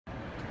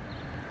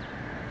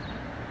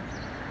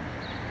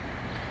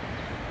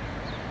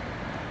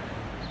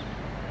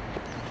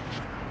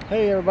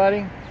Hey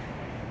everybody,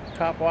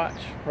 Cop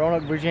Watch,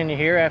 Roanoke, Virginia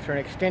here after an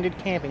extended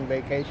camping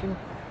vacation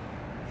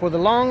for the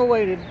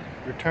long-awaited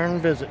return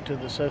visit to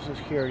the Social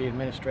Security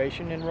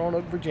Administration in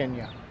Roanoke,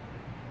 Virginia.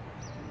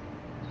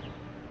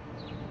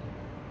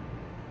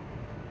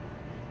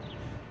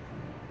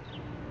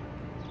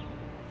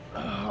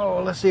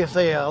 Oh, let's see if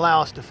they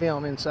allow us to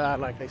film inside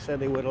like they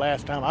said they would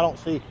last time. I don't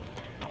see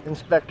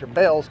Inspector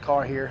Bell's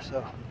car here,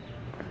 so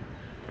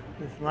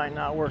this might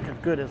not work as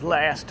good as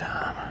last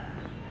time.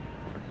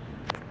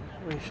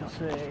 We shall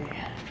see.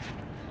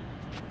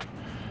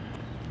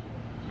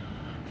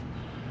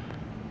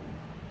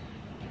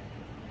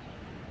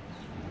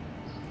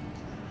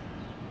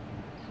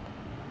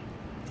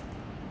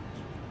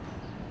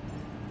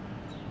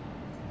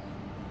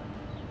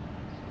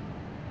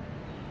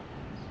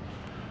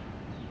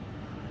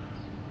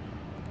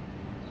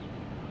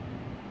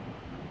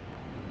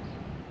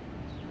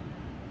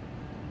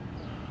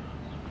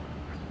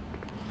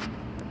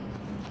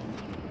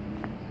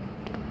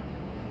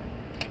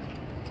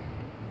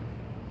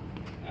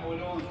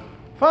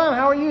 Fine,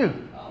 how are you?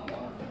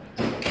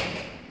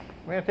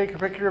 May I take a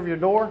picture of your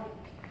door?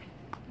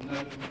 No,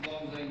 as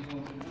long as they ain't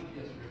going to,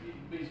 yes, sir. If you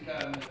could please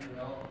kind of, Mr.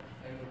 Hall,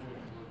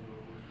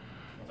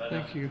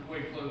 Thank you. Before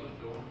you close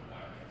the door. All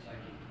right, thank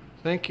you.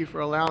 Thank you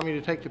for allowing me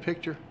to take the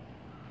picture.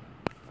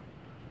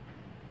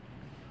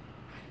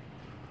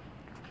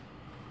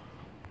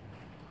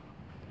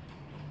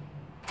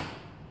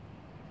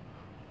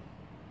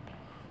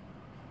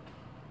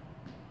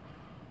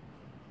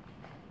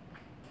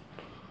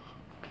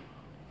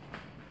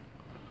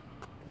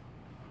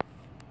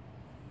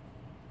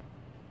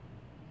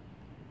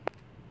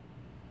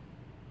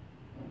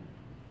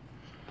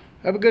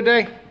 Have a good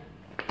day.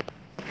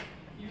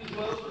 You as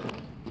well, sir.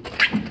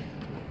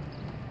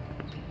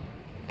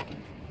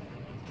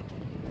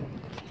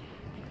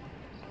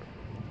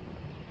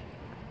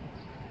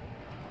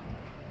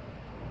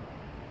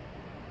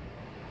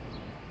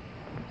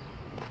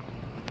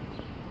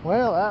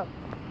 Well, that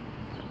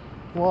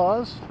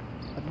was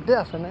a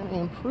definite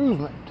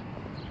improvement.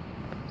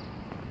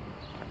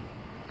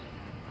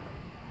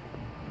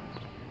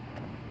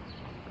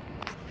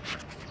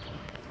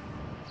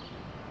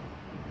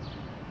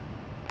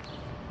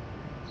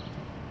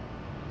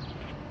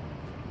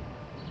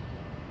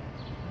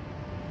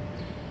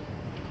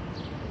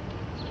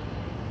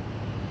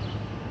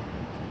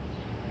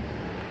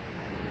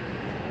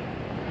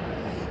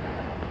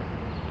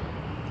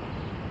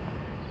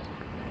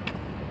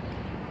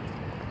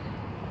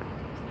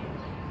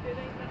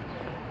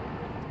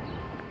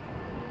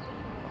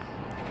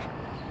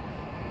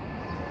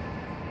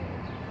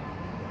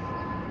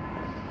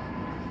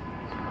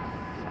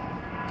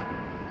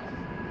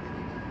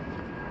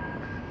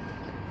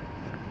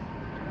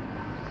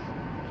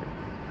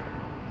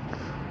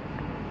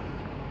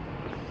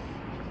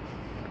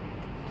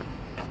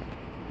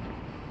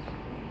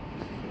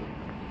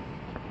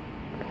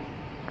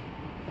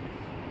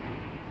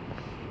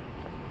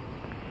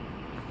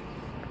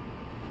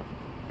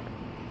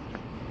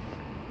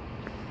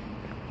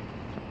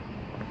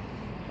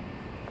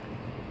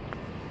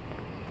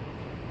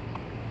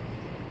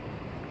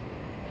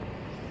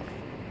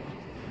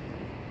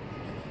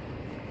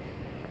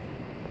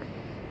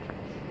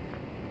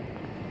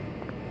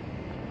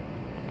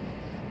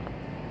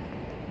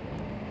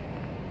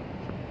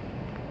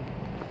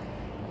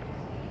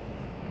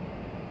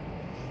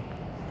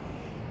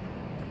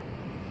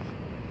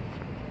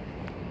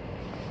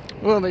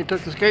 Well, they took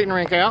the skating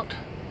rink out.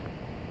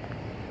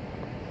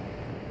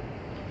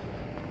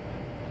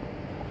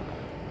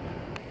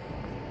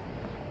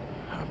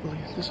 I believe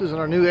this is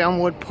our new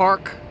Elmwood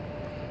Park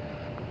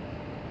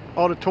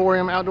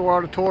auditorium, outdoor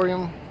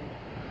auditorium.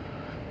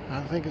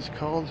 I think it's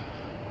called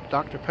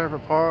Dr. Pepper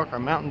Park or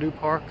Mountain Dew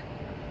Park.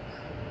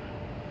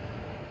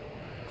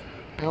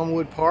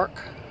 Elmwood Park.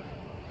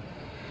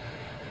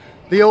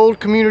 The old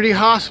community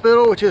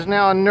hospital, which is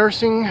now a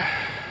nursing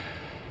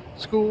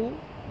school.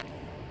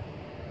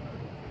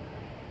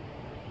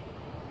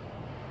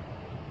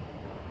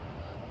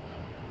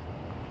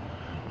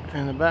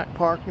 And the back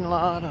parking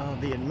lot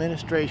of the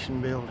administration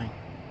building.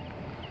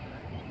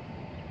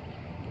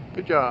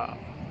 Good job.